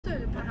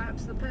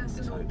perhaps the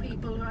person or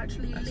people who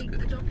actually leaked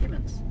the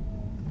documents?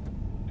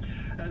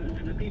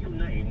 For the people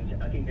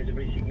named, I think there's a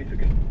very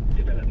significant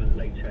development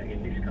later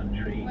in this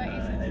country.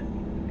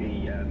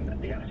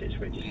 The assets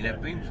register You've never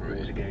been through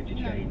was it? going to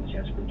change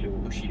as from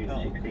June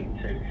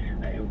 16th, so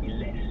it will be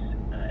less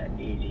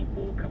easy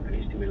for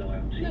companies to rely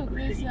on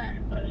secrecy.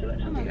 So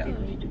that's something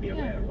people need to be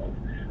aware of.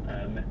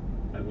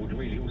 I would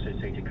really also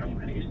say to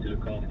companies to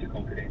look after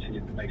confidential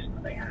information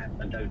that they have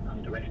and don't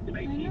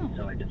underestimate the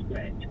insider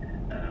threat.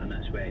 And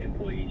that's where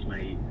employees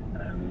may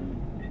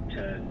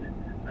turn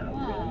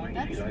wrong,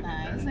 if you like,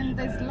 and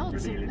there's lots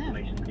of them.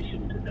 Information they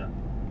shouldn't have done.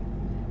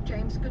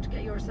 James, good to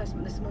get your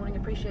assessment this morning.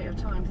 Appreciate your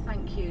time.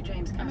 Thank you,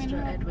 James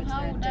Castro-Edwards,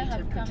 their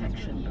data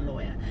protection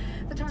lawyer.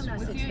 The time now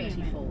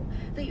 6:34.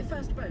 The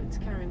first boats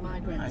carrying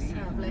migrants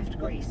have left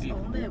Greece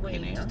on their way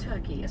to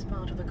Turkey as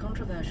part of a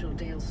controversial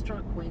deal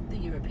struck with the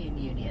European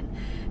Union.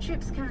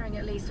 Ships carrying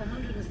at least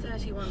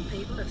 131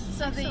 people have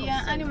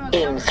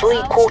in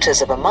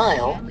 3/4 of a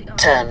mile,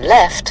 turn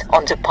left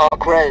onto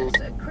Park Road.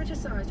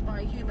 Criticised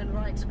by human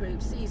rights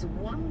groups, sees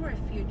one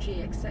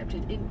refugee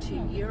accepted into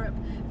Europe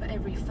for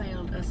every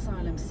failed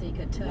asylum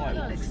seeker Turkey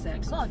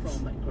accepts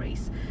from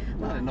Greece.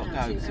 Well, now to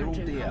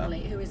Andrew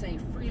Connolly, who is a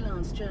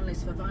freelance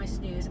journalist for Vice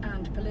News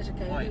and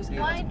Politico, who's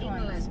out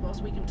in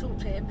Lesbos. We can talk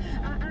to him.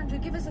 Andrew,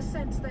 give us a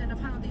sense then of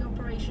how the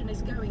operation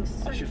is going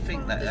so I should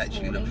think that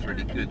actually looks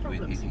really good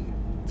with if you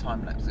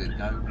time-lapse it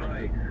go.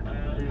 Right.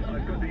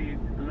 I've got the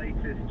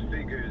latest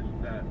figures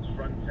that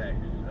Frontex,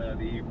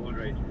 the EU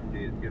border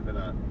agency, has given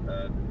us.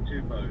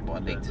 Two boats.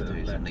 What I need to do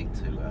is I need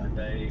to...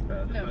 the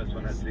first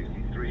one had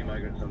 63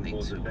 migrants on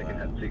board, the second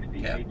had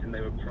 68, and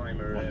they were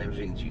primarily... One of them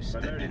things you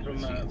step in, so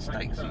you can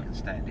stake so you can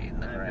stand it in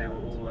the ground. They were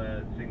all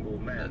single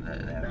men.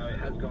 Now, it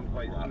has gone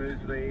quite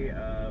smoothly.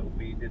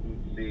 We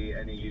didn't see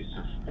any use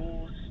of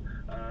force.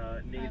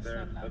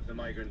 Neither of the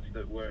migrants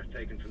that were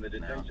taken from the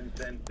detention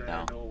centre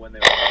nor when they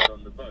were put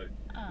on the boat.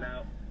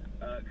 Now,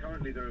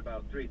 currently there are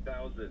about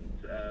 3,000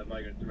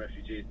 migrants and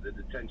refugees at the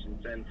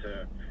detention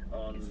centre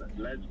on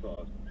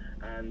Lesbos,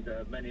 and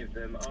many of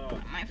them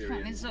are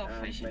Syrians,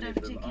 and many of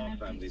them are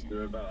families. There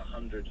are about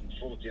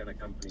 140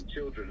 unaccompanied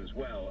children as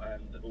well,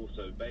 and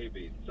also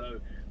babies. So,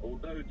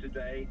 although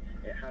today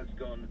it has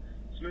gone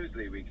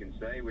smoothly, we can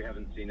say, we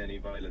haven't seen any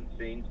violent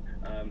scenes,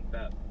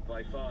 that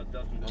by far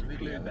doesn't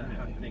preclude that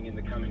happening in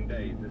the coming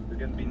days. There's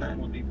going to be no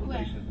more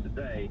deportations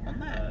today.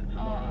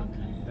 Tomorrow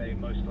they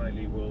most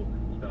likely will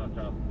start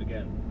up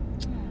again.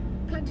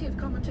 Plenty of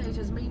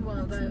commentators,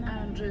 meanwhile, though,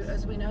 Andrew,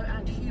 as we know,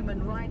 and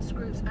human rights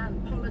groups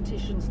and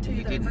politicians too,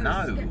 you didn't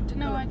know.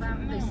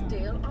 About this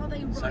deal. Are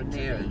they right so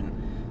near,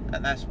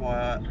 and that's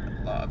why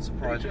I'm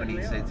surprised when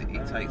he says he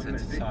takes her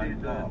to Time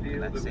Park,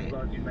 and that's it.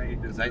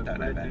 Because they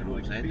don't have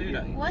animals there, do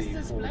they? What's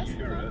this place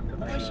called?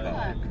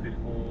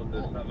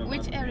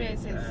 Which area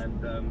is this? In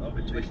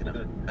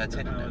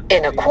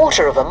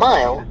 1/4 of a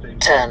mile,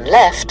 turn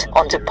left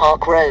onto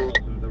Park Road.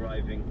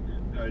 Arriving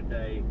per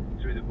day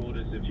through the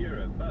borders of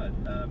Europe, but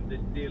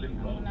this deal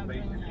involves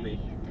basically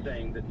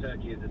saying that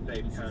Turkey is a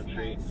safe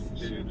country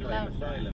to claim asylum.